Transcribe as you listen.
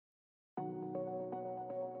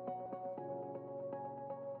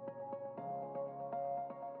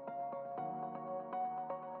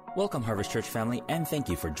Welcome, Harvest Church family, and thank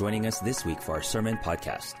you for joining us this week for our sermon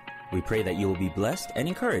podcast. We pray that you will be blessed and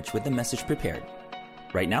encouraged with the message prepared.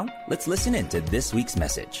 Right now, let's listen in to this week's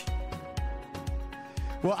message.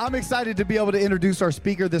 Well, I'm excited to be able to introduce our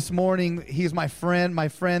speaker this morning. He's my friend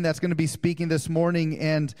that's going to be speaking this morning,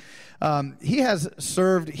 and he has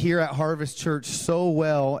served here at Harvest Church so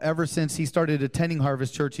well ever since he started attending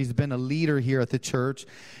Harvest Church. He's been a leader here at the church.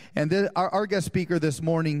 And our guest speaker this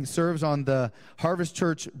morning serves on the Harvest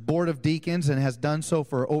Church Board of Deacons and has done so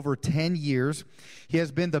for over 10 years. He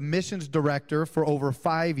has been the missions director for over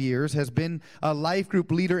 5 years, has been a life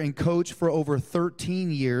group leader and coach for over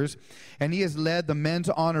 13 years, and he has led the Men's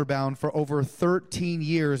Honor Bound for over 13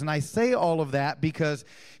 years. And I say all of that because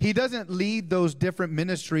he doesn't lead those different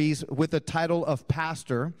ministries with the title of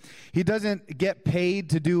pastor. He doesn't get paid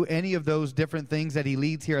to do any of those different things that he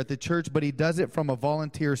leads here at the church, but he does it from a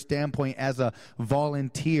volunteer standpoint as a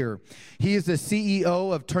volunteer. He is the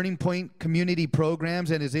CEO of Turning Point Community Programs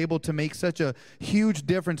and is able to make such a huge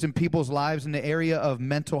difference in people's lives in the area of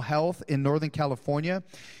mental health in Northern California.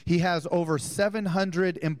 He has over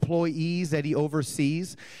 700 employees that he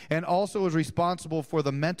oversees and also is responsible for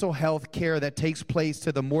the mental health care that takes place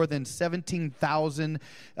to the more than 17,000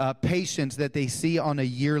 patients that they see on a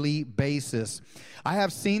yearly basis. I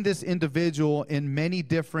have seen this individual in many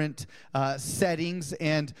different settings,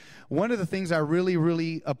 and one of the things I really,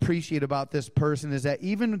 really appreciate about this person is that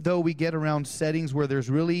even though we get around settings where there's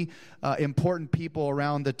really important people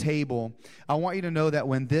around the table, I want you to know that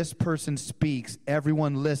when this person speaks,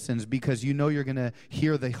 everyone listens because you know you're going to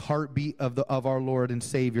hear the heartbeat of our Lord and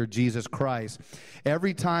Savior, Jesus Christ.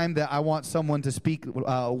 Every time that I want someone to speak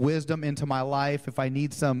wisdom into my life, if I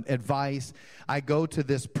need some advice, I go to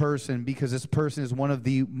this person because this person is one of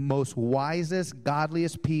the most wisest,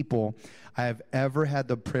 godliest people I have ever had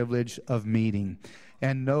the privilege of meeting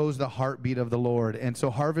and knows the heartbeat of the Lord. And so,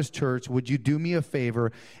 Harvest Church, would you do me a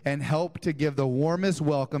favor and help to give the warmest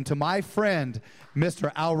welcome to my friend,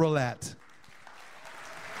 Mr. Al Roulette.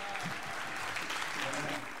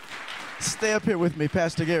 Stay up here with me,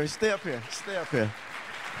 Pastor Gary. Stay up here. Stay up here.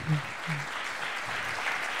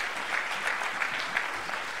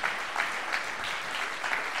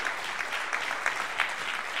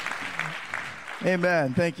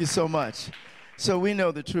 Amen. Thank you so much. So we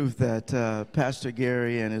know the truth that Pastor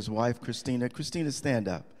Gary and his wife, Christina, stand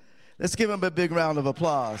up. Let's give them a big round of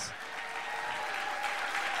applause.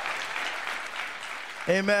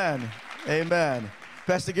 Amen. Amen.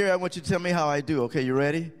 Pastor Gary, I want you to tell me how I do. Okay, you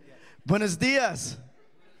ready? Yes. Buenos dias.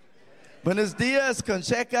 Buenos dias,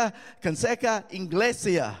 conseca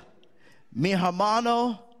iglesia. Mi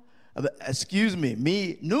hermano,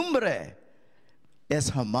 mi nombre es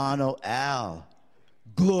hermano Al.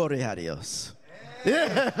 Gloria a Dios.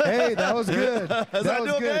 Yeah. Hey, that was good. That was good.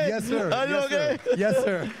 Okay? Yes, sir. Are you yes, okay? Sir. Yes,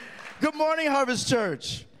 sir. Good morning, Harvest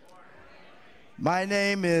Church. My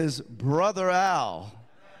name is Brother Al.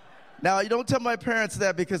 Now, you don't tell my parents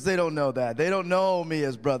that because they don't know that. They don't know me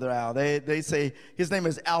as Brother Al. They say his name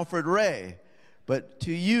is Alfred Ray. But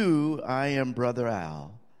to you, I am Brother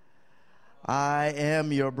Al. I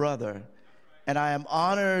am your brother. And I am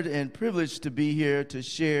honored and privileged to be here to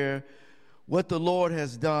share what the Lord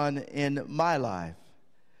has done in my life.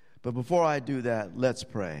 But before I do that, let's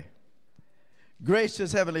pray.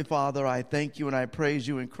 Gracious Heavenly Father, I thank you and I praise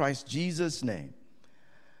you in Christ Jesus' name.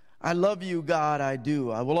 I love you, God, I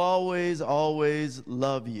do. I will always, always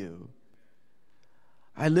love you.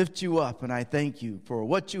 I lift you up and I thank you for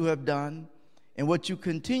what you have done and what you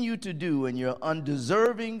continue to do in your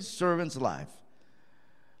undeserving servant's life.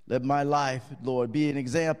 Let my life, Lord, be an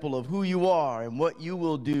example of who you are and what you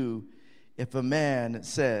will do if a man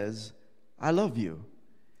says, I love you.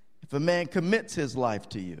 If a man commits his life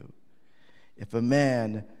to you. If a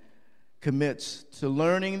man commits to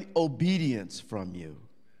learning obedience from you.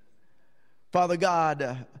 Father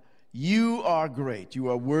God, you are great. You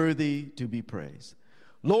are worthy to be praised.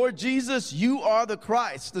 Lord Jesus, you are the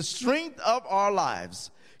Christ, the strength of our lives.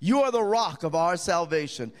 You are the rock of our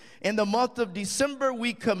salvation. In the month of December,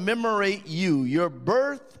 we commemorate you. Your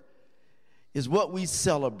birth is what we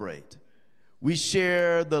celebrate. We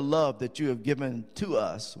share the love that you have given to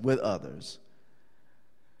us with others.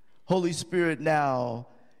 Holy Spirit, now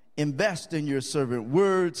invest in your servant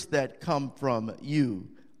words that come from you.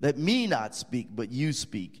 Let me not speak, but you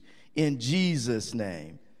speak. In Jesus'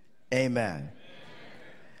 name, amen.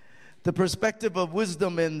 The perspective of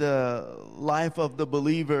wisdom in the life of the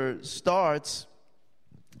believer starts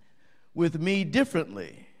with me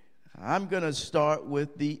differently. I'm going to start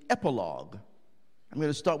with the epilogue. I'm going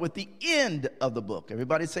to start with the end of the book.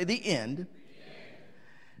 Everybody say the end.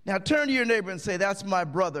 Now turn to your neighbor and say, that's my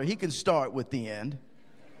brother. He can start with the end.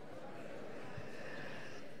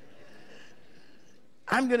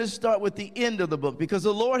 I'm going to start with the end of the book because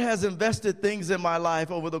the Lord has invested things in my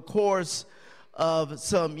life over the course of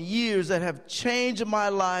some years that have changed my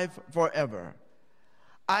life forever.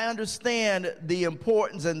 I understand the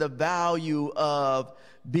importance and the value of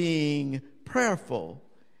being prayerful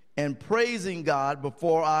and praising God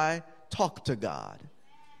before I talk to God.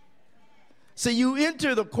 So you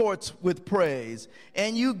enter the courts with praise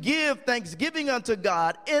and you give thanksgiving unto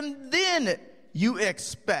God, and then you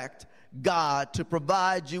expect God to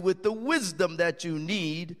provide you with the wisdom that you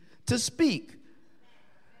need to speak.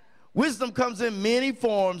 Wisdom comes in many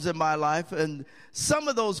forms in my life, and some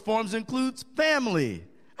of those forms includes family.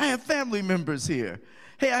 I have family members here.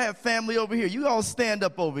 Hey, I have family over here. You all stand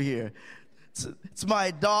up over here. It's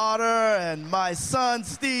my daughter and my son,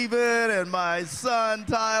 Stephen, and my son,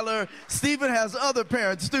 Tyler. Stephen has other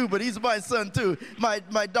parents, too, but he's my son, too.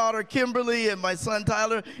 My daughter, Kimberly, and my son,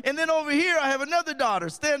 Tyler. And then over here, I have another daughter.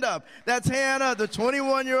 Stand up. That's Hannah, the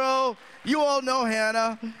 21-year-old. You all know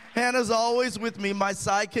Hannah. Hannah's always with me, my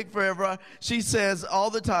sidekick forever. She says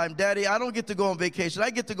all the time, Daddy, I don't get to go on vacation.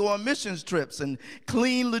 I get to go on missions trips and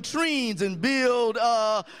clean latrines and build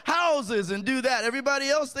houses and do that. Everybody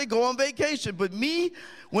else, they go on vacation. But me,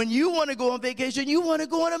 when you want to go on vacation, you want to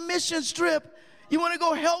go on a missions trip. You want to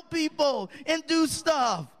go help people and do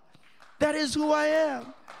stuff. That is who I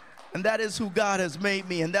am. And that is who God has made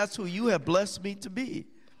me. And that's who you have blessed me to be.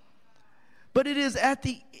 But it is at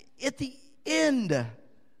the end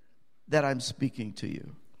that I'm speaking to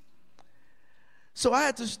you. So I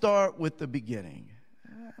had to start with the beginning.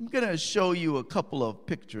 I'm going to show you a couple of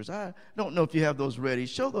pictures. I don't know if you have those ready.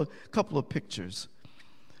 Show the couple of pictures.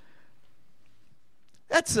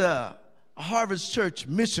 That's a Harvest Church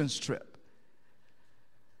missions trip.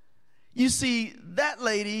 You see, that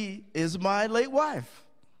lady is my late wife.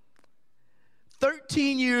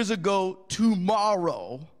 13 years ago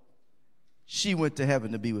tomorrow, she went to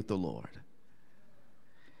heaven to be with the Lord.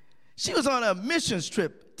 She was on a missions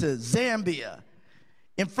trip to Zambia.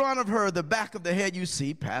 In front of her, the back of the head, you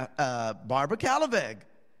see Barbara Calaveg.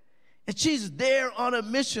 And she's there on a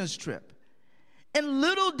missions trip. And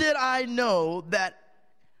little did I know that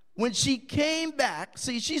when she came back,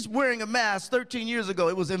 see, she's wearing a mask 13 years ago.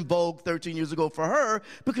 It was in vogue 13 years ago for her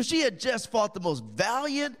because she had just fought the most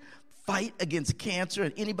valiant fight against cancer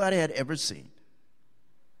that anybody had ever seen.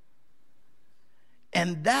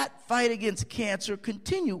 And that fight against cancer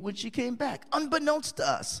continued when she came back, unbeknownst to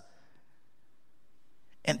us.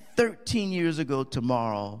 And 13 years ago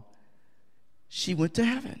tomorrow, she went to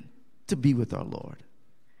heaven to be with our Lord.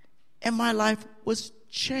 And my life was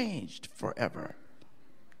changed forever.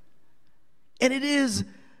 And it is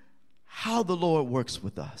how the Lord works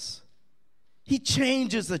with us. He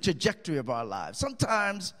changes the trajectory of our lives.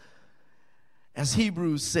 Sometimes, as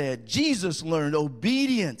Hebrews said, Jesus learned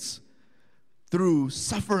obedience through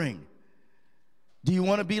suffering. Do you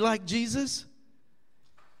want to be like Jesus?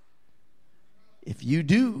 If you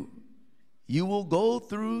do, you will go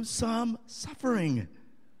through some suffering.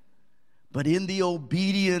 But in the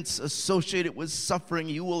obedience associated with suffering,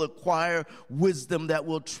 you will acquire wisdom that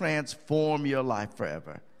will transform your life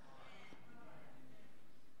forever.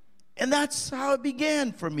 And that's how it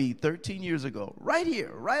began for me 13 years ago, right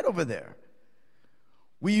here, right over there.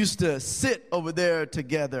 We used to sit over there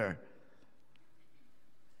together,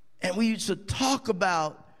 and we used to talk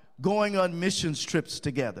about going on missions trips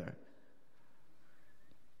together.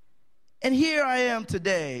 And here I am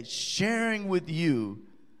today sharing with you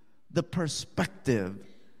the perspective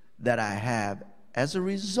that I have as a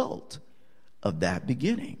result of that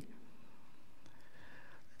beginning.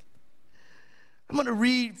 I'm going to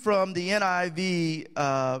read from the NIV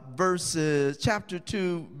chapter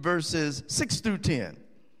 2, verses 6 through 10.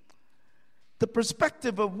 The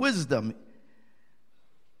perspective of wisdom.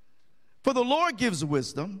 For the Lord gives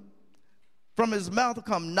wisdom. From his mouth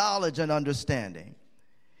come knowledge and understanding.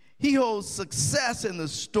 He holds success in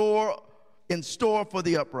store for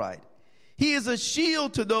the upright. He is a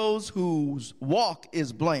shield to those whose walk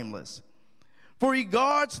is blameless. For he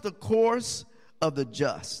guards the course of the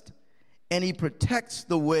just, and he protects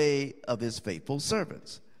the way of his faithful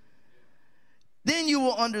servants. Then you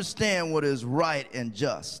will understand what is right and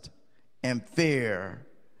just and fair,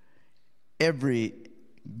 every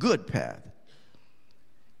good path.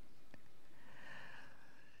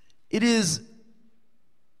 It is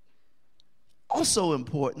also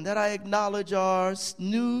important that I acknowledge our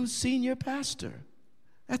new senior pastor.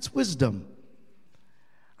 That's wisdom.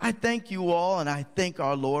 I thank you all, and I thank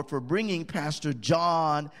our Lord for bringing Pastor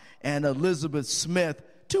John and Elizabeth Smith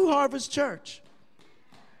to Harvest Church.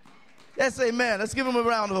 Yes, amen. Let's give them a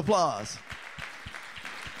round of applause.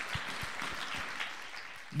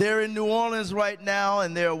 They're in New Orleans right now,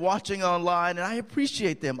 and they're watching online, and I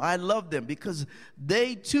appreciate them. I love them because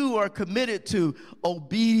they, too, are committed to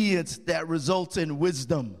obedience that results in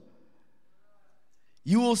wisdom.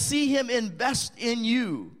 You will see him invest in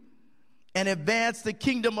you and advance the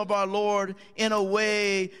kingdom of our Lord in a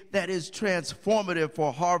way that is transformative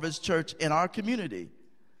for Harvest Church in our community.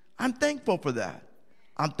 I'm thankful for that.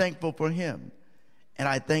 I'm thankful for him, and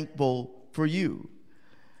I'm thankful for you.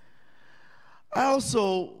 I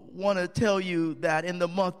also want to tell you that in the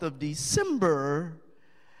month of December,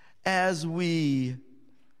 as we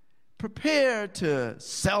prepare to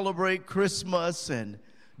celebrate Christmas and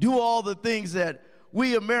do all the things that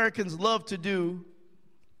we Americans love to do,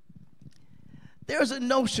 there's a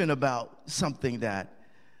notion about something that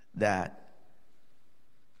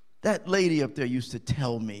lady up there used to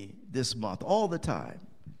tell me this month all the time.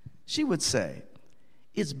 She would say,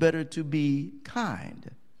 it's better to be kind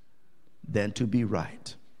than to be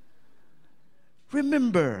right.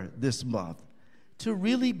 Remember this month to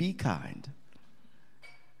really be kind,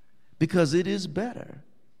 because it is better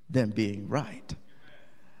than being right.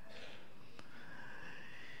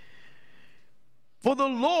 For the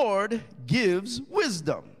Lord gives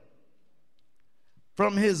wisdom.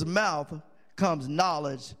 From his mouth comes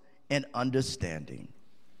knowledge and understanding.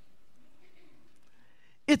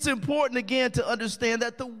 It's important again to understand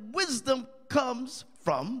that the wisdom comes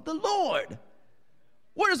from the Lord.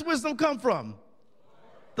 Where does wisdom come from?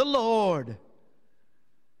 The Lord.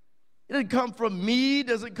 It doesn't come from me, it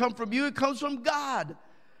doesn't come from you, it comes from God.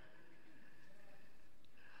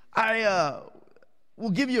 I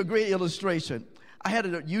will give you a great illustration. I had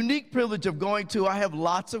a unique privilege of I have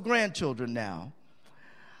lots of grandchildren now.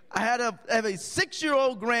 I have a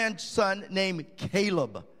 6-year-old grandson named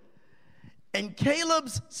Caleb. And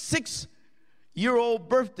Caleb's 6-year-old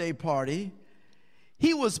birthday party,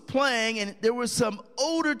 he was playing, and there were some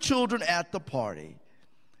older children at the party.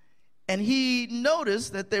 And he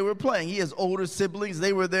noticed that they were playing. He has older siblings.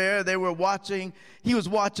 They were there. They were watching. He was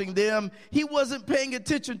watching them. He wasn't paying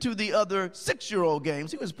attention to the other 6-year-old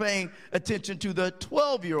games. He was paying attention to the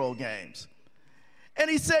 12-year-old games. And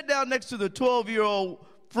he sat down next to the 12-year-old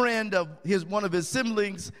friend of one of his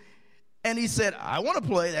siblings, and he said, I want to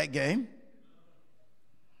play that game.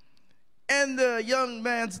 And the young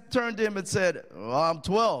man turned to him and said, well, I'm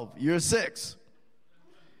 12, you're 6.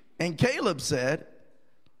 And Caleb said,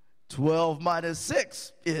 12 minus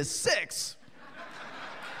 6 is 6.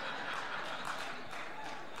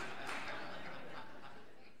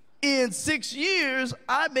 In 6 years,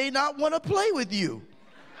 I may not want to play with you.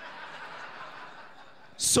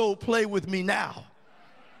 So play with me now.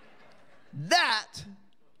 That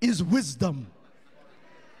is wisdom.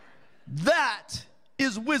 That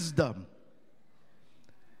is wisdom.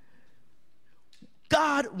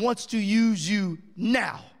 God wants to use you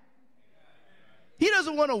now. He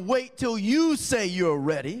doesn't want to wait till you say you're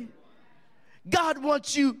ready. God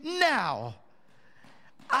wants you now.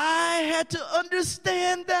 I had to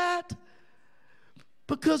understand that,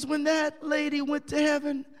 because when that lady went to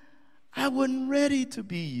heaven, I wasn't ready to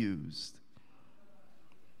be used.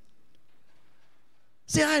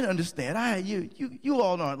 See, I understand. You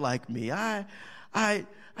all aren't like me. I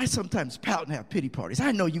sometimes pout and have pity parties.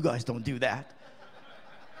 I know you guys don't do that.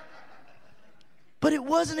 But it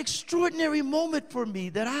was an extraordinary moment for me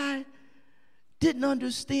that I didn't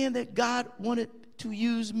understand that God wanted to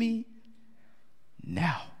use me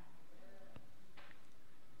now.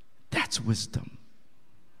 That's wisdom.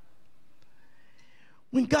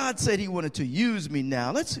 When God said he wanted to use me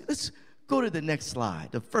now, let's go to the next slide,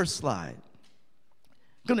 the first slide.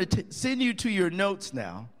 I'm going to send you to your notes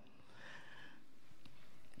now.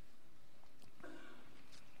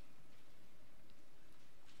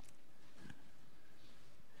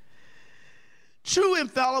 True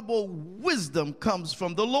infallible wisdom comes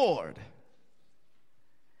from the Lord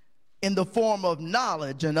in the form of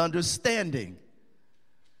knowledge and understanding.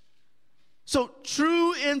 So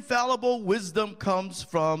true infallible wisdom comes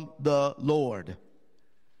from the Lord.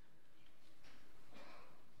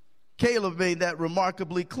 Caleb made that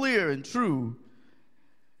remarkably clear and true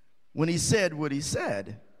when he said what he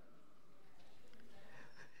said.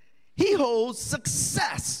 He holds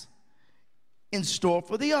success in store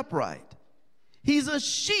for the upright. He's a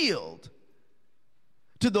shield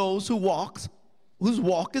to those whose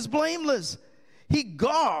walk is blameless. He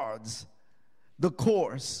guards the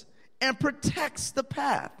course and protects the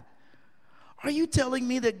path. Are you telling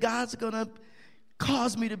me that God's going to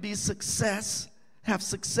cause me to be have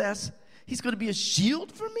success? He's going to be a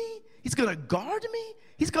shield for me? He's going to guard me?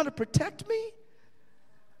 He's going to protect me?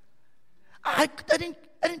 I didn't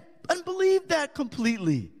believe that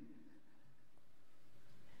completely.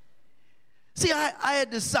 See, I had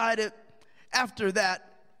decided after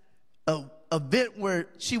that event where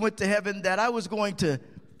she went to heaven that I was going to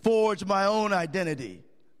forge my own identity.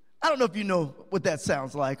 I don't know if you know what that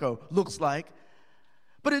sounds like or looks like.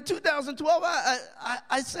 But in 2012,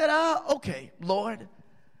 I said, okay, Lord,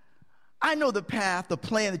 I know the path, the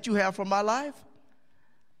plan that you have for my life.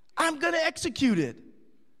 I'm going to execute it.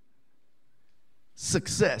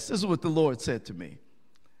 Success. This is what the Lord said to me.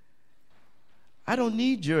 I don't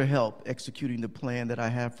need your help executing the plan that I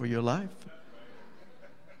have for your life.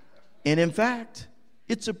 And in fact,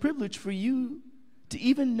 it's a privilege for you to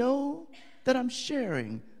even know that I'm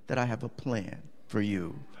sharing that I have a plan for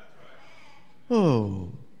you.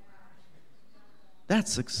 Oh,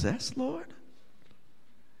 that's success, Lord.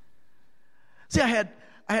 See, I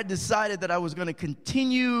had decided that I was going to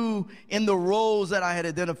continue in the roles that I had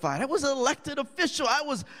identified. I was an elected official. I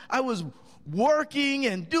was working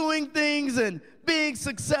and doing things and being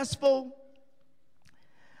successful.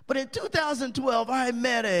 But in 2012, I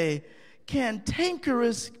met a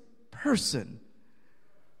cantankerous person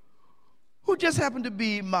who just happened to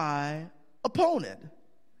be my opponent.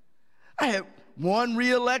 I had won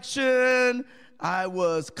re-election. I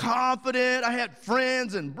was confident. I had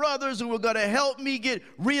friends and brothers who were going to help me get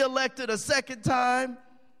re-elected a second time.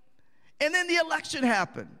 And then the election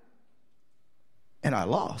happened. And I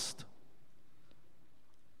lost.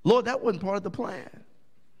 Lord, that wasn't part of the plan.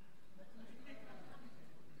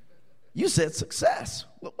 You said success.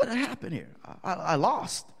 What happened here? I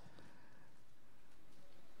lost.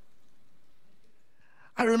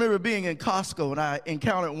 I remember being in Costco, and I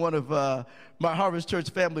encountered one of my Harvest Church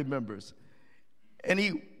family members.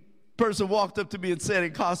 And person walked up to me and said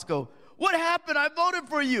in Costco, "What happened? I voted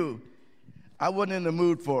for you." I wasn't in the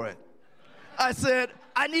mood for it. I said,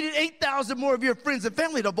 "I needed 8,000 more of your friends and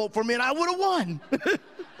family to vote for me, and I would have won."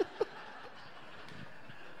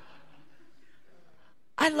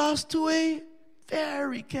 I lost to a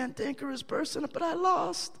very cantankerous person, but I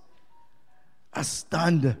lost. I was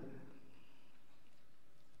stunned.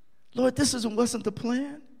 Lord, this wasn't the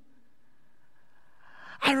plan.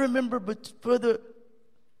 I remember, but for the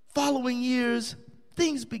following years,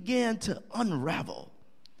 things began to unravel.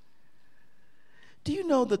 Do you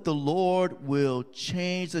know that the Lord will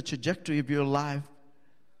change the trajectory of your life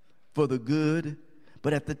for the good,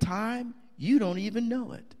 but at the time, you don't even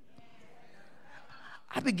know it?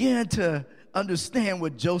 I began to understand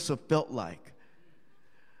what Joseph felt like.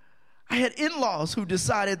 I had in-laws who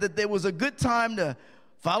decided that there was a good time to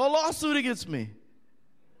file a lawsuit against me.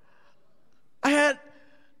 I had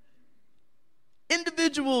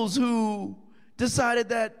individuals who decided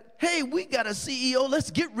that, hey, we got a CEO,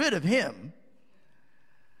 let's get rid of him.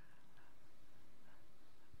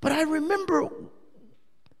 But I remember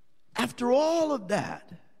after all of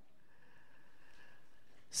that,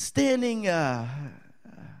 standing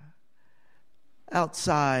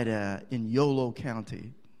outside in Yolo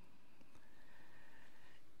County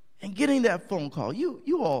and getting that phone call. You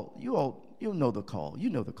know the call. You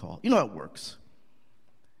know the call. You know how it works.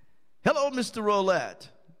 "Hello, Mr. Roulette."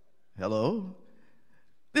 "Hello.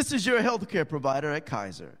 This is your healthcare provider at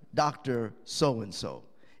Kaiser, Dr. So-and-so.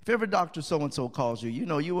 If ever Dr. So-and-so calls you, you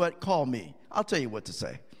know what? Call me. I'll tell you what to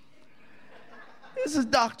say." "This is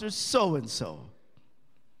Dr. So-and-so."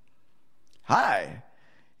 "Hi."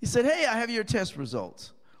 He said, "Hey, I have your test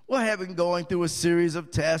results." Well, I have been going through a series of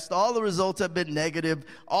tests. All the results have been negative.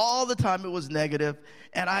 All the time it was negative,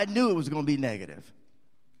 and I knew it was going to be negative.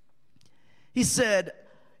 He said,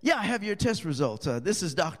 "Yeah, I have your test results. This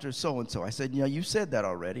is Dr. So-and-so." I said, "Yeah, you said that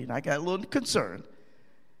already," and I got a little concerned.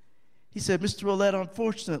 He said, "Mr. Roulette,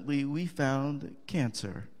 unfortunately, we found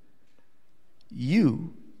cancer.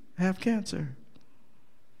 You have cancer."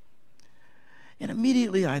 And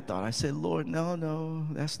immediately I said, "Lord, no,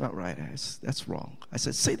 that's not right. That's wrong." I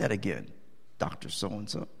said, "Say that again, Dr.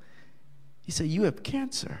 So-and-so." He said, "You have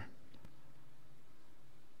cancer."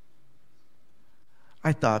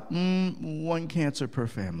 I thought, one cancer per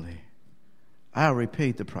family. I already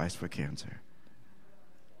paid the price for cancer.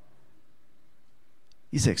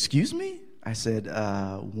 He said, "Excuse me?" I said,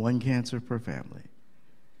 one cancer per family.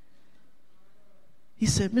 He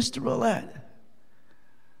said, "Mr. Roulette,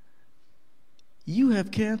 you have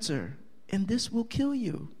cancer, and this will kill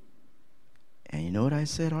you." And you know what I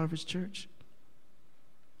said, Harvest Church?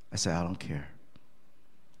 I said, "I don't care."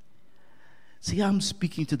 See, I'm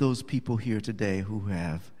speaking to those people here today who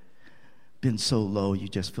have been so low, you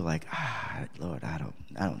just feel like, Lord, I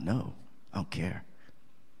don't know. I don't care.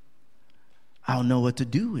 I don't know what to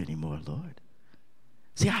do anymore, Lord.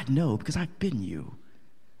 See, I know because I've been you.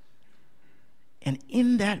 And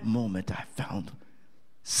in that moment, I found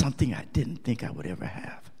something I didn't think I would ever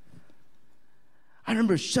have. I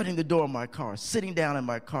remember shutting the door of my car, sitting down in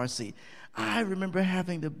my car seat. I remember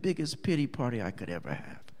having the biggest pity party I could ever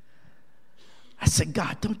have. I said,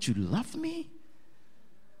 God, don't you love me?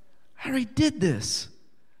 I already did this.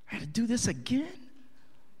 I had to do this again?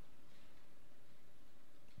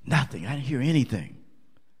 Nothing. I didn't hear anything.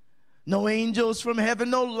 No angels from heaven,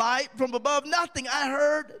 no light from above, nothing. I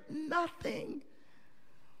heard nothing.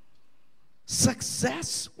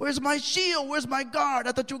 Success? Where's my shield? Where's my guard?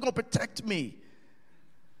 I thought you were going to protect me.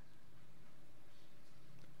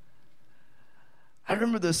 I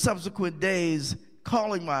remember the subsequent days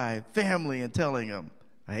calling my family and telling them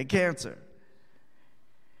I had cancer.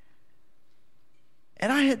 And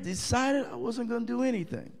I had decided I wasn't going to do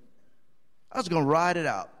anything. I was going to ride it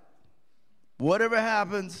out. Whatever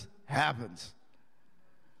happens, happens.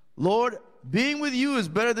 Lord, being with you is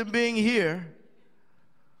better than being here.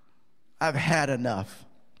 I've had enough.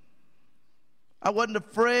 I wasn't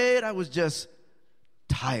afraid. I was just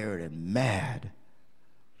tired and mad.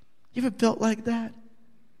 You ever felt like that?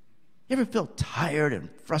 You ever felt tired and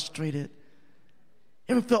frustrated?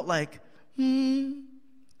 You ever felt like, I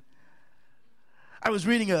was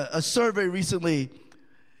reading a survey recently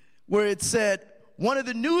where it said one of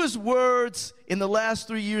the newest words in the last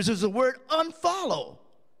 3 years is the word unfollow.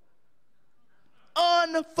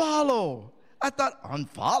 Unfollow. I thought,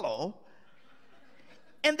 unfollow?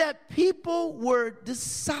 And that people were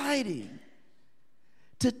deciding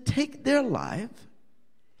to take their life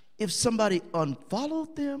if somebody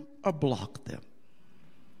unfollowed them or blocked them.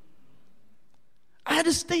 I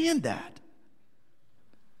understand that.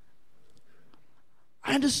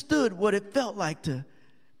 I understood what it felt like to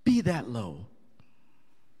be that low.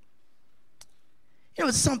 It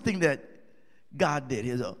was something that God did.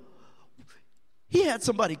 He had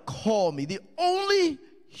somebody call me, the only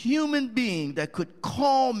human being that could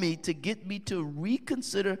call me to get me to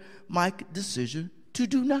reconsider my decision to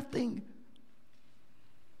do nothing.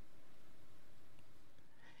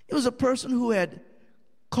 It was a person who had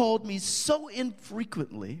called me so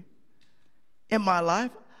infrequently in my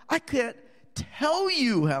life, I can't tell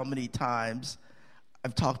you how many times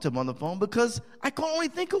I've talked to him on the phone because I can only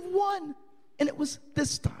think of one, and it was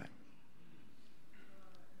this time.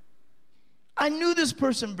 I knew this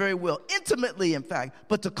person very well, intimately, in fact,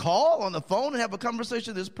 but to call on the phone and have a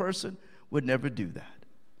conversation, this person would never do that.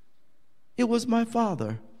 It was my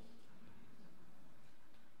father.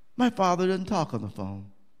 My father doesn't talk on the phone.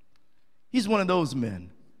 He's one of those men.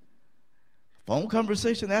 Phone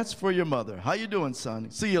conversation, that's for your mother. How you doing, son?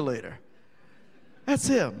 See you later. That's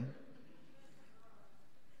him.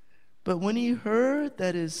 But when he heard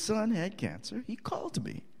that his son had cancer, he called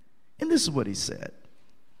me. And this is what he said.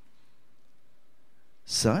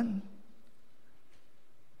 Son,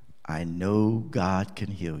 I know God can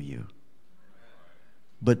heal you,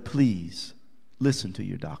 but please listen to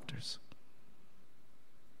your doctors.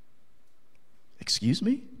 Excuse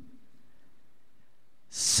me?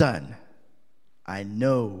 Son, I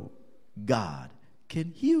know God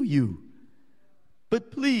can heal you,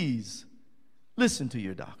 but please listen to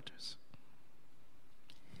your doctors.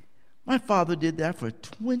 My father did that for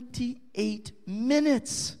 28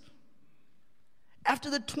 minutes. After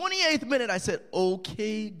the 28th minute, I said,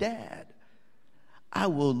 okay, Dad, I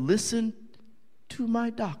will listen to my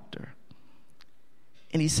doctor.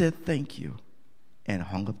 And he said, thank you, and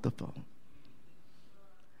hung up the phone.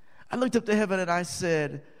 I looked up to heaven and I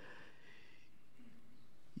said,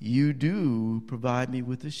 you do provide me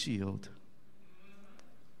with a shield.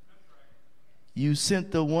 You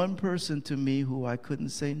sent the one person to me who I couldn't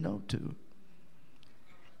say no to.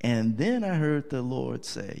 And then I heard the Lord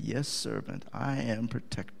say, yes, servant, I am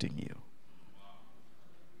protecting you.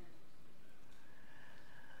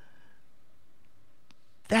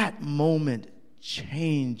 That moment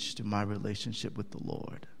changed my relationship with the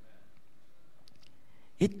Lord.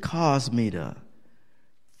 It caused me to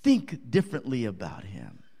think differently about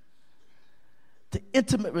him. The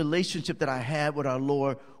intimate relationship that I had with our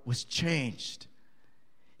Lord was changed.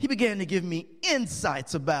 He began to give me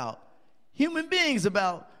insights about human beings,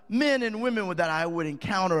 about men and women that I would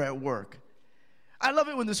encounter at work. I love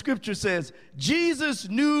it when the scripture says, Jesus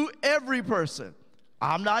knew every person.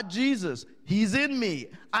 I'm not Jesus. He's in me.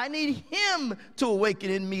 I need him to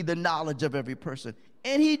awaken in me the knowledge of every person.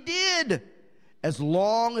 And he did, as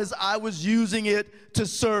long as I was using it to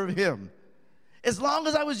serve him. As long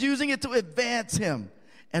as I was using it to advance him.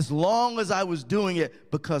 As long as I was doing it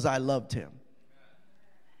because I loved him.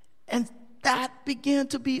 And that began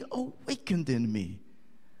to be awakened in me.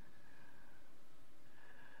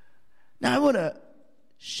 Now I want to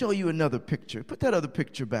show you another picture. Put that other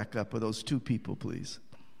picture back up of those two people, please.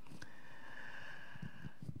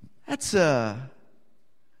 That's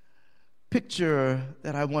picture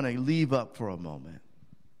that I want to leave up for a moment.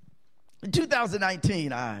 In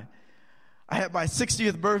 2019, I had my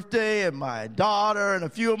 60th birthday, and my daughter and a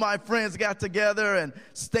few of my friends got together, and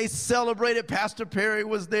they celebrated. Pastor Perry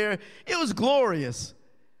was there. It was glorious.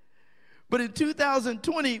 But in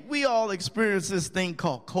 2020, we all experienced this thing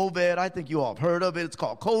called COVID. I think you all have heard of it. It's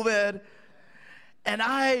called COVID. And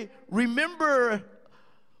I remember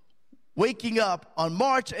waking up on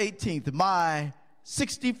March 18th, my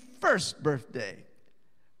 61st birthday,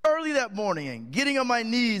 early that morning, and getting on my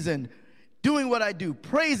knees and doing what I do,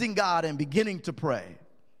 praising God and beginning to pray.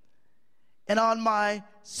 And on my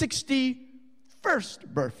 61st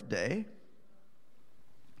birthday,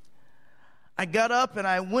 I got up and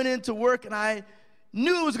I went into work, and I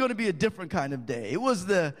knew it was going to be a different kind of day. It was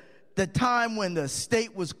the time when the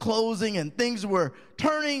state was closing and things were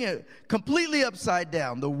turning completely upside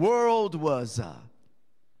down. The world was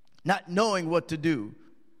not knowing what to do.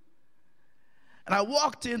 And I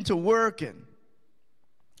walked into work, and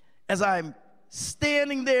as I'm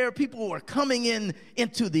standing there, people were coming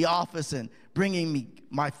into the office and bringing me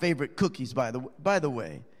my favorite cookies, by the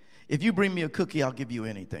way. If you bring me a cookie, I'll give you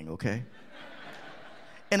anything, okay?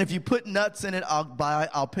 And if you put nuts in it,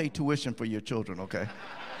 I'll pay tuition for your children, okay?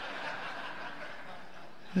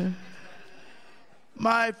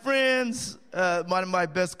 My friends, one of my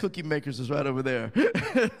best cookie makers is right over there.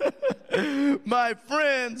 My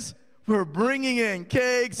friends were bringing in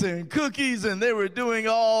cakes and cookies, and they were doing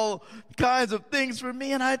all kinds of things for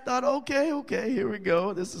me, and I thought, okay, here we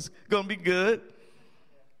go. This is going to be good.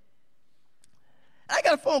 I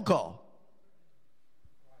got a phone call.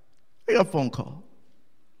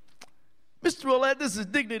 Mr. Ouellette, this is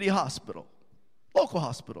Dignity Hospital, local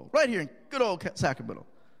hospital, right here in good old Sacramento.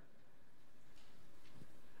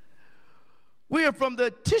 We are from the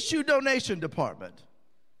tissue donation department,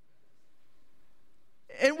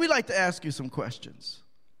 and we'd like to ask you some questions.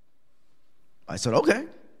 I said, okay.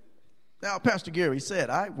 Now, Pastor Gary said,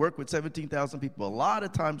 I work with 17,000 people. A lot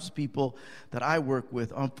of times people that I work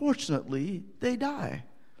with, unfortunately, they die.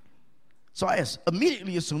 So I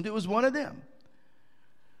immediately assumed it was one of them.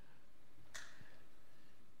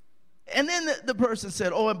 And then the person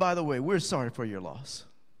said, oh, and by the way, we're sorry for your loss.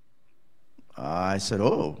 I said,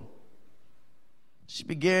 oh. She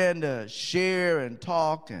began to share and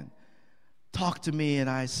talk to me, and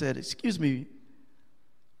I said, excuse me,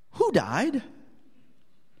 who died?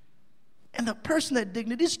 And the person at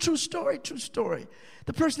Dignity, it's true story.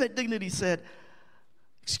 The person at Dignity said,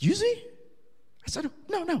 excuse me? I said,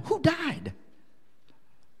 no, who died?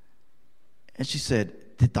 And she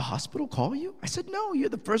said, did the hospital call you? I said, no, you're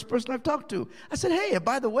the first person I've talked to. I said, hey, and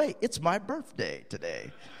by the way, it's my birthday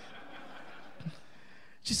today.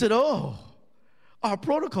 She said, oh, our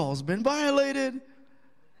protocol's been violated.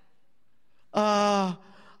 I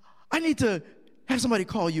need to have somebody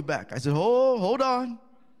call you back. I said, oh, hold on.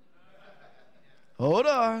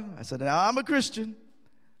 I said, now I'm a Christian.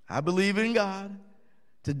 I believe in God.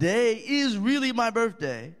 Today is really my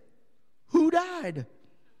birthday. Who died?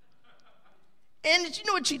 And you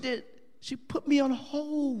know what she did? She put me on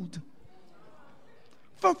hold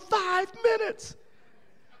for 5 minutes.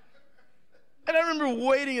 And I remember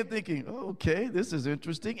waiting and thinking, oh, okay, this is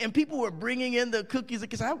interesting. And people were bringing in the cookies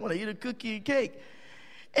because I want to eat a cookie and cake.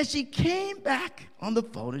 And she came back on the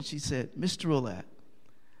phone and she said, Mr. Ouellette,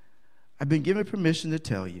 I've been given permission to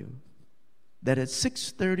tell you that at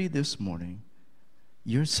 6:30 this morning,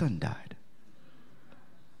 your son died.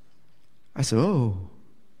 I said, oh.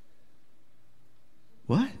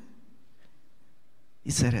 What?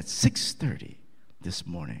 He said, at 6:30 this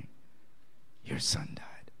morning, your son died.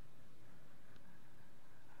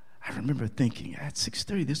 I remember thinking, at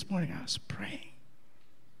 6:30 this morning, I was praying.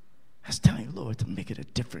 I was telling the Lord to make it a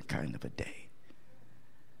different kind of a day.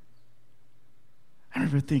 I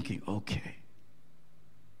remember thinking, okay,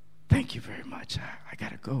 thank you very much. I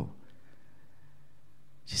got to go.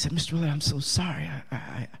 She said, Mr. Ouellette, I'm so sorry.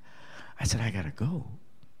 I said, I got to go.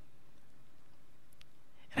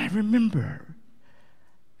 And I remember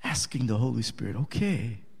asking the Holy Spirit,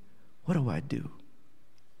 okay, what do I do?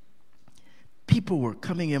 People were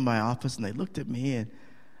coming in my office, and they looked at me, and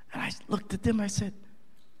I looked at them. I said,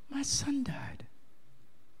 my son died.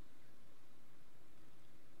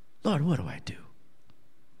 Lord, what do I do?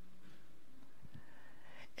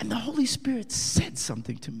 And the Holy Spirit said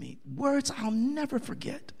something to me, words I'll never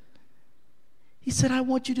forget. He said, I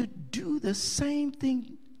want you to do the same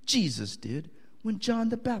thing Jesus did when John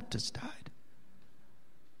the Baptist died.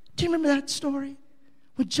 Do you remember that story?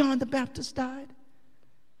 When John the Baptist died?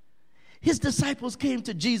 His disciples came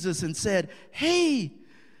to Jesus and said, hey,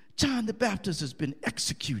 John the Baptist has been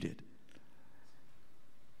executed.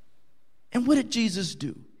 And what did Jesus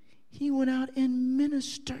do? He went out and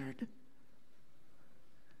ministered.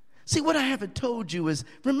 See, what I haven't told you is,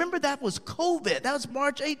 remember that was COVID. That was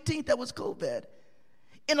March 18th. That was COVID.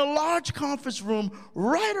 In a large conference room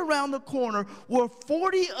right around the corner were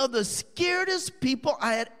 40 of the scaredest people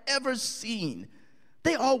I had ever seen.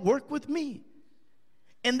 They all worked with me.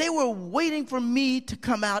 And they were waiting for me to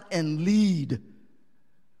come out and lead.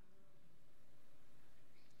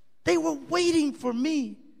 They were waiting for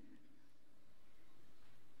me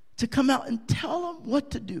to come out and tell them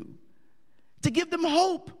what to do, to give them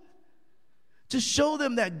hope, to show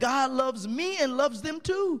them that God loves me and loves them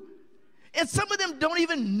too. And some of them don't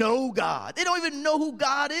even know God. They don't even know who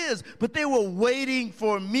God is, but they were waiting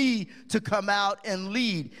for me to come out and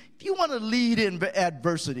lead. If you want to lead in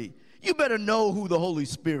adversity, you better know who the Holy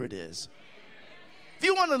Spirit is. If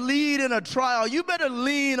you want to lead in a trial, you better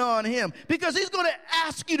lean on him, because he's going to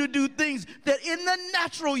ask you to do things that in the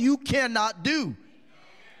natural you cannot do.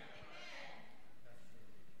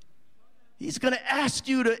 He's going to ask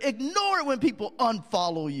you to ignore it when people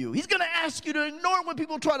unfollow you. He's going to ask you to ignore it when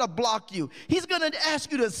people try to block you. He's going to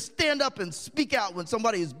ask you to stand up and speak out when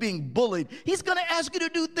somebody is being bullied. He's going to ask you to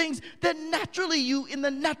do things that naturally in the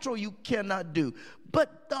natural you cannot do.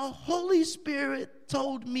 But the Holy Spirit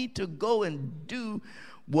told me to go and do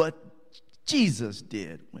what Jesus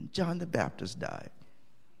did when John the Baptist died.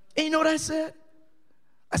 And you know what I said?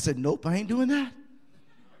 I said, nope, I ain't doing that.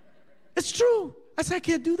 It's true. I said, I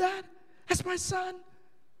can't do that. That's my son.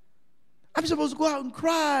 I'm supposed to go out and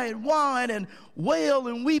cry and whine and wail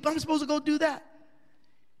and weep. I'm supposed to go do that.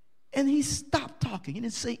 And he stopped talking. He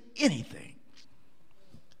didn't say anything.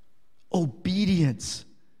 Obedience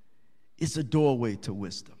is the doorway to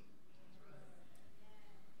wisdom.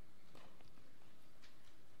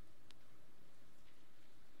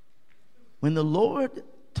 When the Lord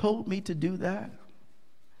told me to do that,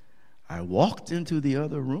 I walked into the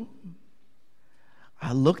other room.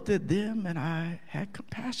 I looked at them and I had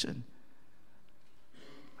compassion.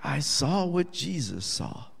 I saw what Jesus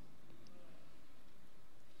saw.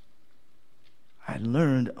 I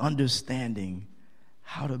learned understanding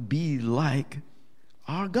how to be like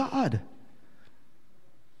our God.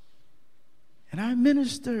 And I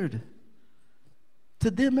ministered to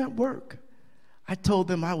them at work. I told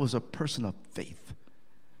them I was a person of faith,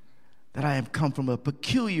 that I have come from a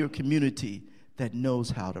peculiar community that knows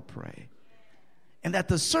how to pray. And that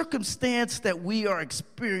the circumstance that we are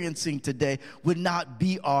experiencing today would not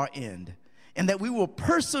be our end. And that we will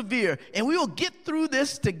persevere and we will get through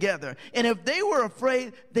this together. And if they were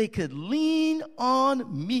afraid, they could lean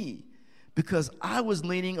on me, because I was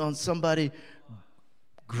leaning on somebody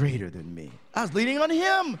greater than me. I was leaning on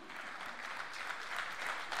him.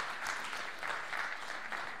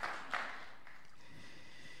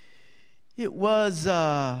 It was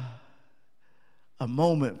a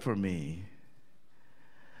moment for me.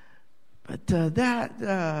 But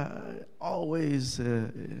that always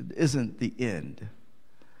isn't the end.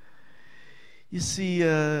 You see,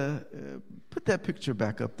 put that picture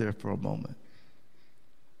back up there for a moment.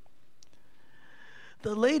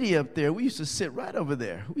 The lady up there, we used to sit right over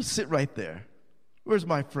there. We sit right there. Where's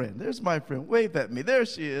my friend? There's my friend. Wave at me. There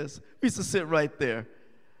she is. We used to sit right there.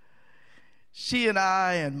 She and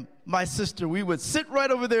I and my sister, we would sit right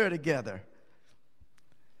over there together.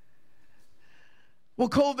 Well,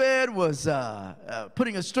 COVID was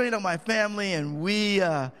putting a strain on my family, and we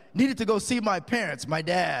needed to go see my parents, my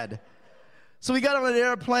dad. So we got on an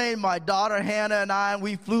airplane, my daughter Hannah and I, and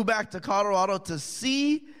we flew back to Colorado to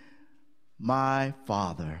see my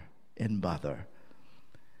father and mother.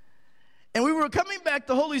 And we were coming back,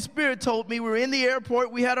 the Holy Spirit told me, we were in the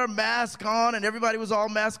airport, we had our mask on, and everybody was all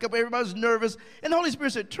masked up, everybody was nervous. And the Holy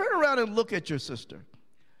Spirit said, turn around and look at your sister.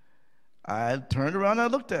 I turned around and I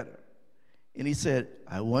looked at her. And he said,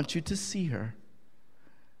 I want you to see her.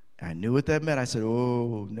 I knew what that meant. I said,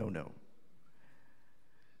 oh, no.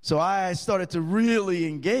 So I started to really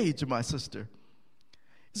engage my sister.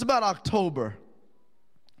 It's about October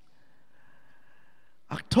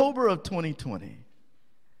of 2020.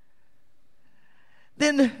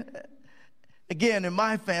 Then, again, in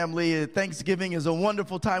my family, Thanksgiving is a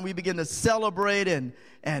wonderful time. We begin to celebrate and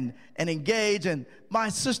engage, and my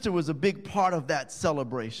sister was a big part of that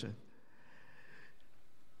celebration.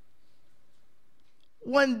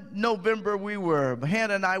 One November,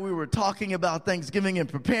 Hannah and I, we were talking about Thanksgiving and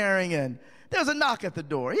preparing, and there was a knock at the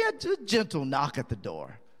door. He had a gentle knock at the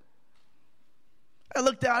door. I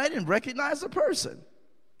looked out, I didn't recognize the person.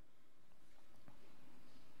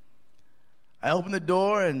 I opened the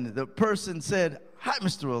door, and the person said, hi,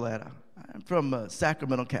 Mr. Oletta. I'm from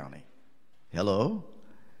Sacramento County. Hello.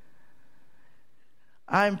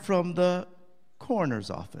 I'm from the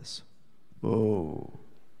coroner's office. Oh.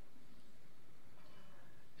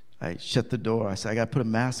 I shut the door. I said, I got to put a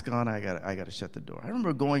mask on. I got to shut the door. I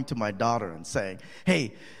remember going to my daughter and saying,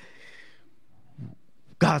 hey,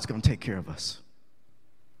 God's going to take care of us.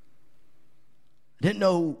 I didn't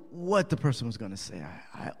know what the person was going to say.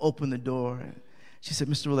 I opened the door, and she said,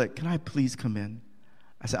 Mr. Willett, can I please come in?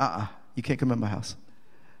 I said, you can't come in my house.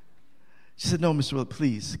 She said, no, Mr. Willett,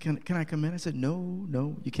 please, can I come in? I said,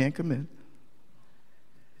 no, you can't come in.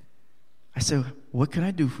 I said, what can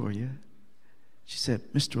I do for you? She said,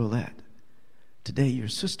 Mr. Willett, today your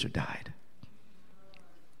sister died.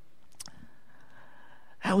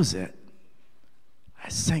 That was it. I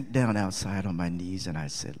sank down outside on my knees and I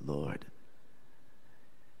said, Lord,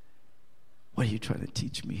 what are you trying to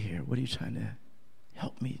teach me here? What are you trying to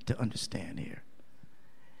help me to understand here?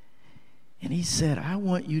 And he said, I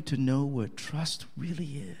want you to know what trust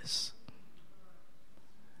really is.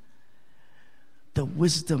 The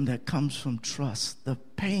wisdom that comes from trust, the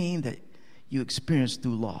pain that you experience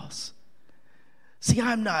through loss. See,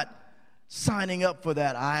 I'm not signing up for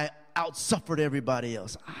that. I outsuffered everybody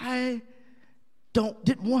else. I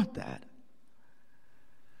didn't want that.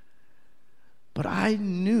 But I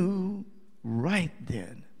knew right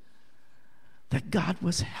then that God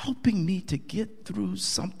was helping me to get through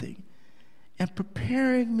something and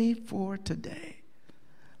preparing me for today.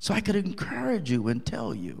 So I could encourage you and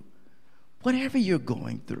tell you, whatever you're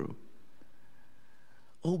going through,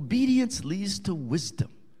 obedience leads to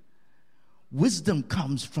wisdom. Wisdom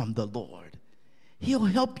comes from the Lord. He'll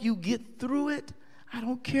help you get through it. I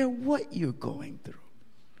don't care what you're going through.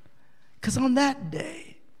 Because on that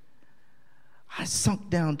day, I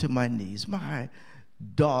sunk down to my knees. My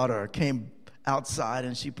daughter came outside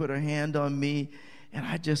and she put her hand on me, and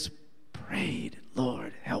I just prayed,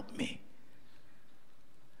 Lord, help me.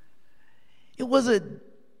 It was a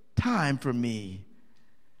time for me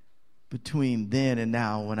between then and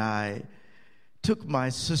now when I took my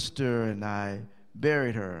sister and I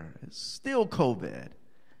buried her. It's still COVID.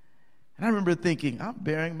 And I remember thinking, I'm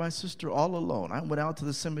burying my sister all alone. I went out to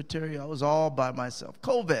the cemetery. I was all by myself.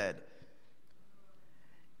 COVID.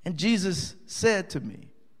 And Jesus said to me,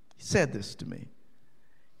 he said this to me,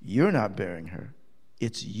 you're not burying her.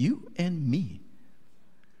 It's you and me.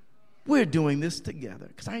 We're doing this together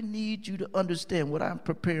because I need you to understand what I'm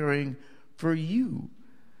preparing for you.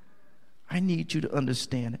 I need you to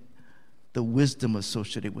understand the wisdom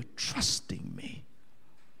associated with trusting me.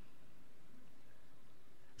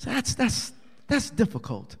 So that's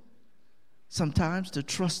difficult sometimes, to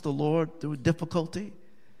trust the Lord through difficulty.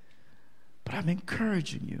 But I'm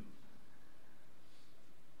encouraging you.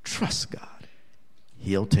 Trust God.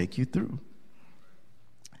 He'll take you through.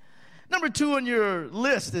 Number 2 on your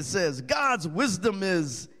list, it says, God's wisdom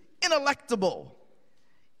is ineluctable,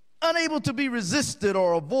 unable to be resisted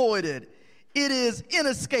or avoided. It is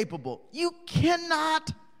inescapable. You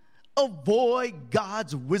cannot avoid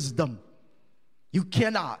God's wisdom. You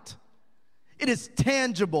cannot. It is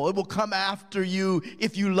tangible. It will come after you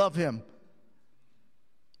if you love him.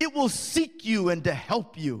 It will seek you and to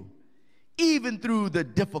help you, even through the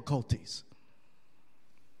difficulties.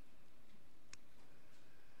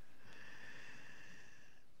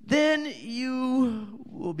 Then you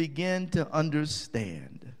will begin to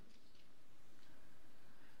understand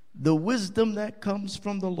the wisdom that comes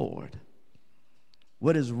from the Lord,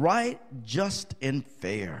 what is right, just, and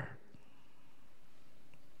fair.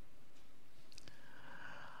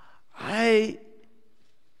 I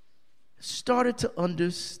started to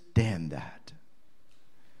understand that,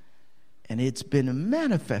 and it's been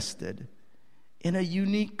manifested in a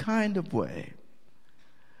unique kind of way.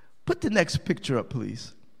 Put the next picture up,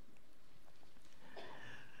 please.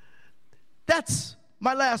 That's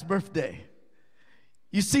my last birthday.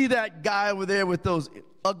 You see that guy over there with those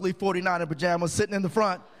ugly 49er pajamas sitting in the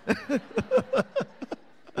front?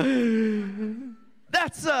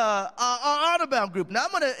 That's our Honor-Bound group. Now,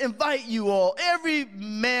 I'm going to invite you all, every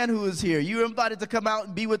man who is here, you're invited to come out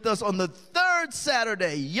and be with us on the 3rd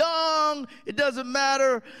Saturday. Young, it doesn't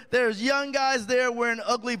matter. There's young guys there wearing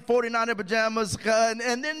ugly 49er pajamas,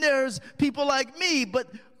 and then there's people like me, but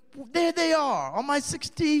there they are on my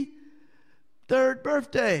 63rd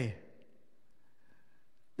birthday.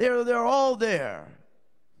 They're all there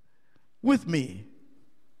with me.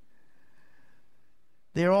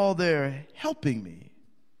 They're all there helping me.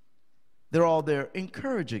 They're all there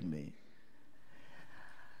encouraging me.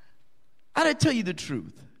 I gotta tell you the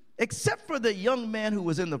truth. Except for the young man who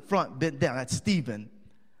was in the front bent down, that's Stephen,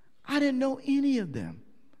 I didn't know any of them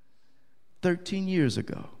 13 years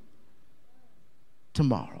ago.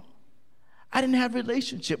 Tomorrow. I didn't have a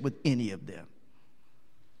relationship with any of them.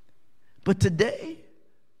 But today,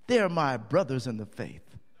 they're my brothers in the faith.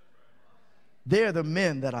 They're the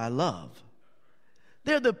men that I love.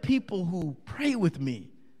 They're the people who pray with me.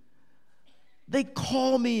 They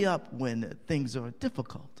call me up when things are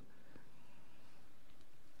difficult.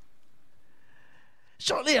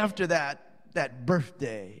 Shortly after that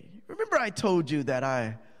birthday, remember I told you that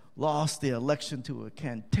I lost the election to a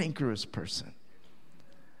cantankerous person.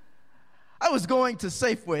 I was going to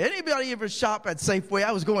Safeway. Anybody ever shop at Safeway?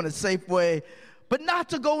 I was going to Safeway, but not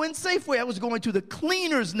to go in Safeway. I was going to the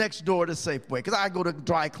cleaners next door to Safeway because I go to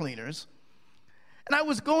dry cleaners. And I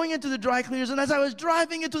was going into the dry cleaners, and as I was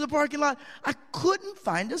driving into the parking lot, I couldn't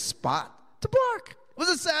find a spot to park. It was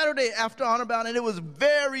a Saturday after Honor Bound, and it was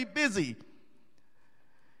very busy.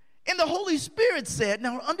 And the Holy Spirit said,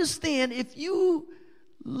 now understand, if you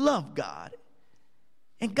love God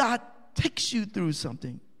and God takes you through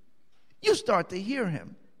something, you start to hear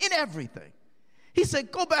him in everything. He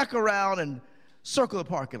said, go back around and circle the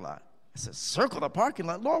parking lot. I said, circle the parking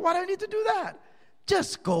lot? Lord, why do I need to do that?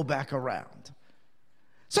 Just go back around.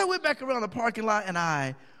 So I went back around the parking lot, and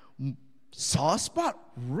I saw a spot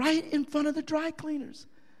right in front of the dry cleaners.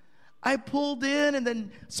 I pulled in, and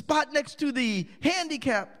then spot next to the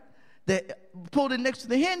handicap, pulled in next to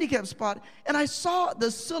the handicap spot, and I saw the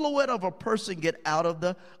silhouette of a person get out of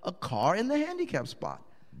a car in the handicap spot.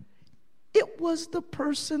 It was the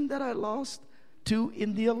person that I lost to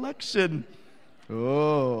in the election.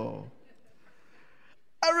 Oh.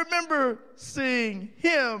 I remember seeing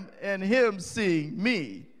him and him seeing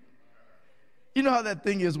me. You know how that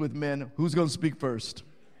thing is with men. Who's going to speak first?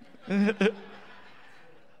 I'm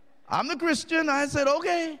the Christian. I said,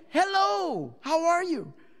 okay, hello, how are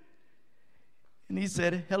you? And he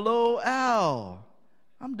said, hello, Al.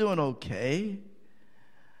 I'm doing okay.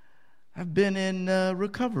 I've been in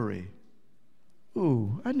recovery.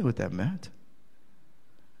 Ooh, I knew what that meant.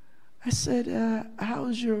 I said,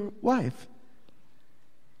 how's your wife?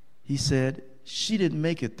 He said, she didn't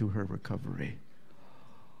make it through her recovery.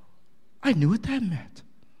 I knew what that meant.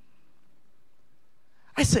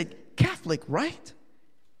 I said, Catholic, right?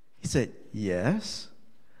 He said, yes.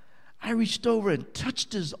 I reached over and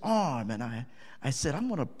touched his arm, and I said, I'm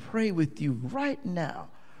going to pray with you right now,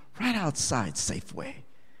 right outside Safeway.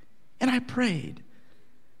 And I prayed.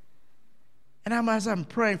 And as I'm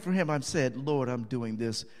praying for him, I said, Lord, I'm doing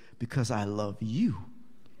this because I love you.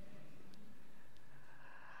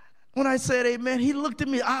 When I said amen, he looked at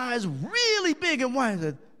me, eyes really big and wide, and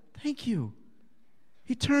said, thank you.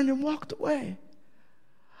 He turned and walked away.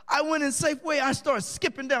 I went in Safeway, I started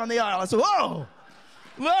skipping down the aisle. I said, whoa,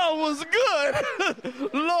 that was good.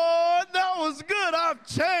 Lord, that was good. I've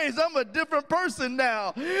changed. I'm a different person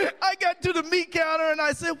now. I got to the meat counter and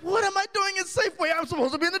I said, what am I doing in Safeway? I'm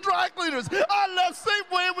supposed to be in the dry cleaners. I left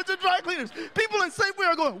Safeway and went to dry cleaners. People in Safeway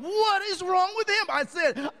are going, what is wrong with him? I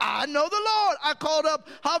said, I know the Lord. I called up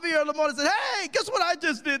Javier Lamont and said, hey, guess what I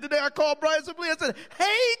just did today? I called Brian Simply and said,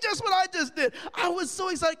 hey, guess what I just did? I was so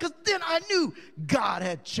excited because then I knew God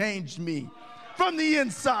had changed me from the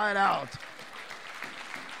inside out.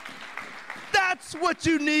 That's what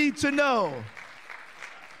you need to know.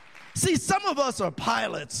 See, some of us are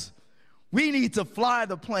pilots. We need to fly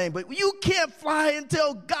the plane, but you can't fly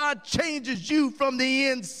until God changes you from the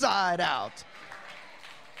inside out.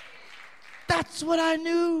 That's what I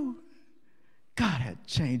knew. God had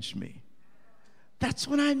changed me. That's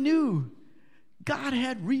when I knew God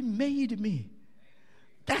had remade me.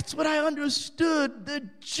 That's what I understood. The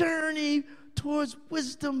journey towards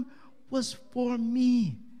wisdom was for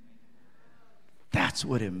me. That's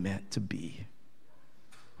what it meant to be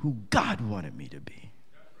who God wanted me to be.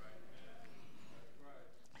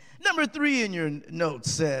 Number 3 in your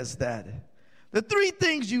notes says that the 3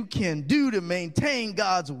 things you can do to maintain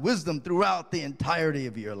God's wisdom throughout the entirety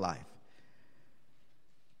of your life.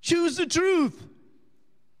 Choose the truth.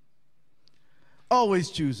 Always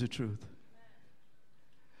choose the truth.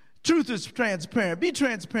 Truth is transparent. Be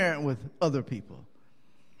transparent with other people.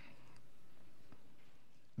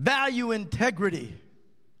 Value integrity.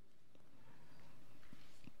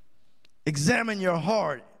 Examine your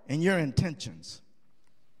heart and your intentions.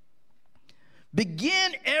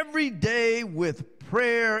 Begin every day with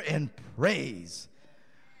prayer and praise.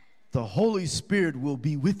 The Holy Spirit will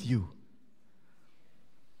be with you.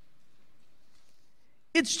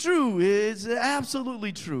 It's true. It's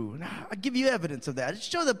absolutely true. Now, I'll give you evidence of that.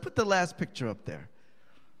 Put the last picture up there.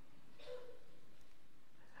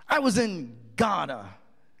 I was in Ghana.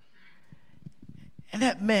 And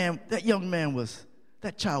that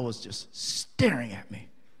child was just staring at me.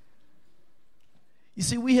 You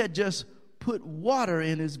see, we had just put water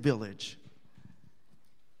in his village.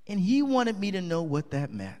 And he wanted me to know what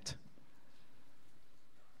that meant.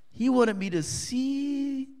 He wanted me to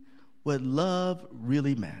see what love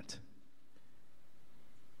really meant.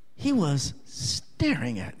 He was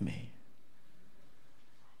staring at me.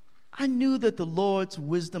 I knew that the Lord's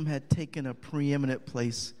wisdom had taken a preeminent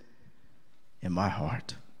place in my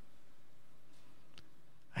heart.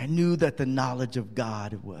 I knew that the knowledge of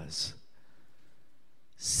God was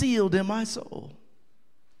sealed in my soul.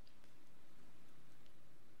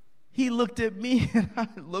 He looked at me and I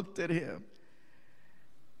looked at him.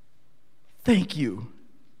 Thank you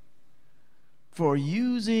for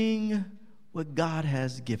using what God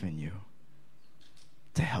has given you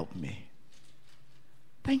to help me.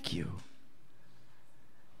 Thank you.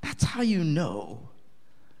 That's how you know.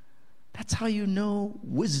 That's how you know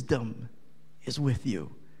wisdom is with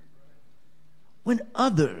you. When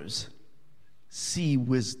others see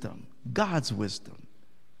wisdom, God's wisdom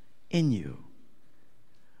in you.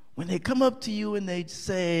 When they come up to you and they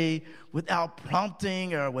say, without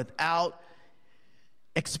prompting or without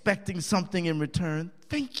expecting something in return,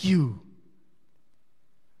 thank you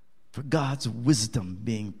for God's wisdom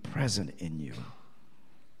being present in you.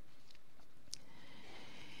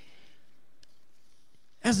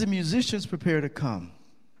 As the musicians prepare to come,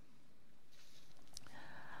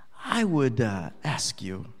 I would ask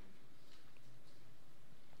you,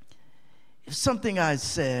 if something I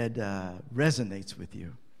said resonates with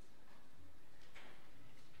you,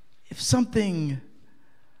 if something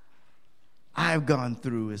I've gone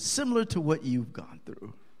through is similar to what you've gone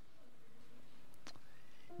through,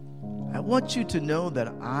 I want you to know that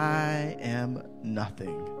I am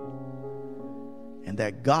nothing and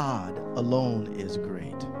that God alone is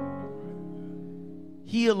great.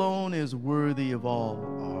 He alone is worthy of all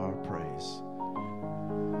our praise.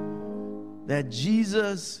 That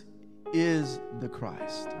Jesus is the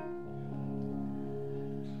Christ.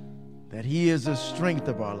 That he is the strength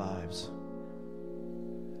of our lives.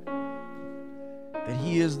 That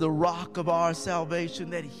he is the rock of our salvation.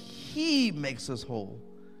 That he makes us whole.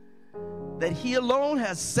 That he alone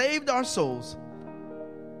has saved our souls.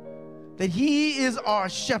 That he is our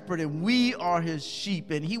shepherd and we are his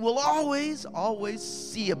sheep. And he will always, always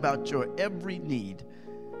see about your every need.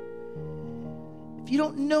 If you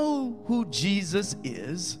don't know who Jesus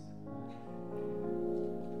is,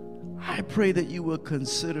 I pray that you will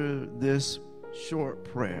consider this short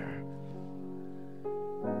prayer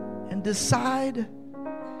and decide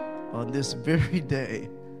on this very day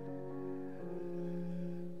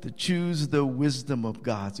to choose the wisdom of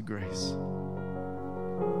God's grace,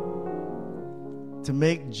 to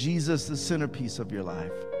make Jesus the centerpiece of your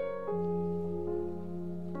life,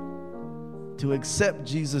 to accept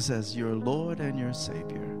Jesus as your Lord and your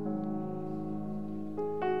Savior.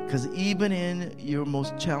 Because even in your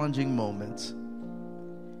most challenging moments,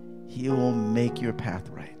 he will make your path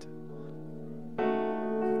right.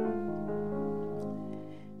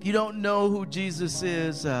 If you don't know who Jesus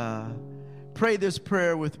is, pray this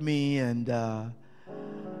prayer with me and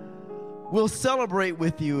we'll celebrate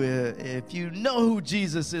with you. If you know who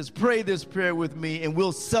Jesus is, pray this prayer with me and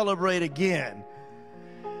we'll celebrate again.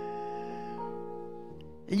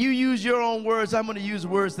 And you use your own words. I'm going to use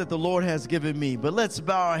words that the Lord has given me. But let's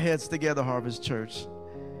bow our heads together, Harvest Church,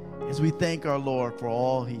 as we thank our Lord for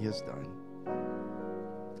all he has done.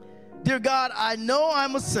 Dear God, I know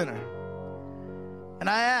I'm a sinner. And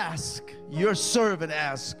I ask, your servant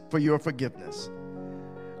asks for your forgiveness.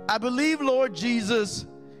 I believe, Lord Jesus,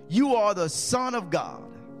 you are the Son of God.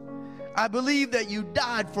 I believe that you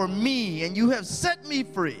died for me and you have set me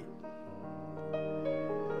free.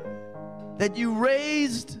 That you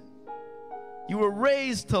were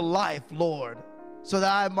raised to life, Lord, so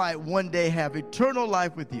that I might one day have eternal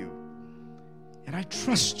life with you. And I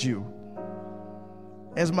trust you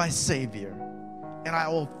as my Savior, and I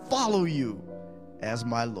will follow you as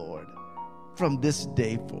my Lord from this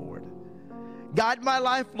day forward. Guide my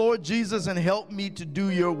life, Lord Jesus, and help me to do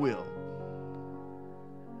your will.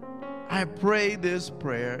 I pray this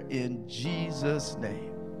prayer in Jesus'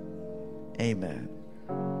 name. Amen.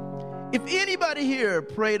 If anybody here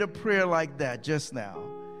prayed a prayer like that just now,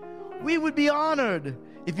 we would be honored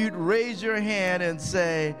if you'd raise your hand and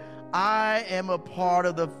say, I am a part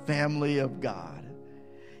of the family of God.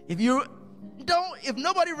 If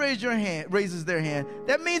nobody raises their hand,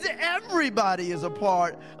 that means that everybody is a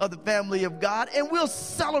part of the family of God, and we'll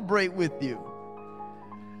celebrate with you.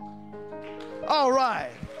 All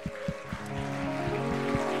right.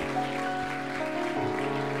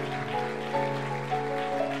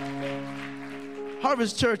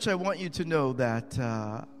 Harvest Church, I want you to know that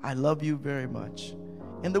I love you very much.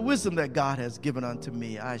 And the wisdom that God has given unto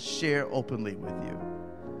me, I share openly with you.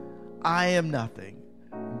 I am nothing.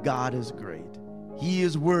 God is great. He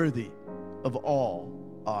is worthy of all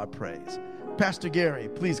our praise. Pastor Gary,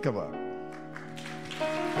 please come up.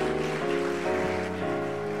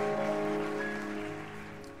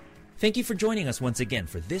 Thank you for joining us once again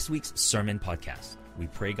for this week's Sermon Podcast. We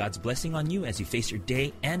pray God's blessing on you as you face your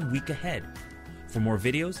day and week ahead. For more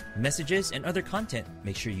videos, messages, and other content,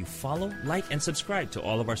 make sure you follow, like, and subscribe to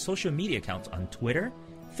all of our social media accounts on Twitter,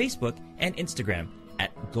 Facebook, and Instagram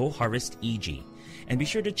at GoHarvestEG. And be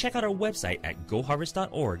sure to check out our website at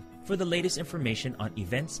goharvest.org for the latest information on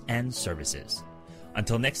events and services.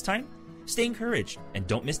 Until next time, stay encouraged and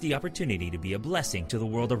don't miss the opportunity to be a blessing to the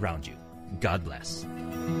world around you. God bless.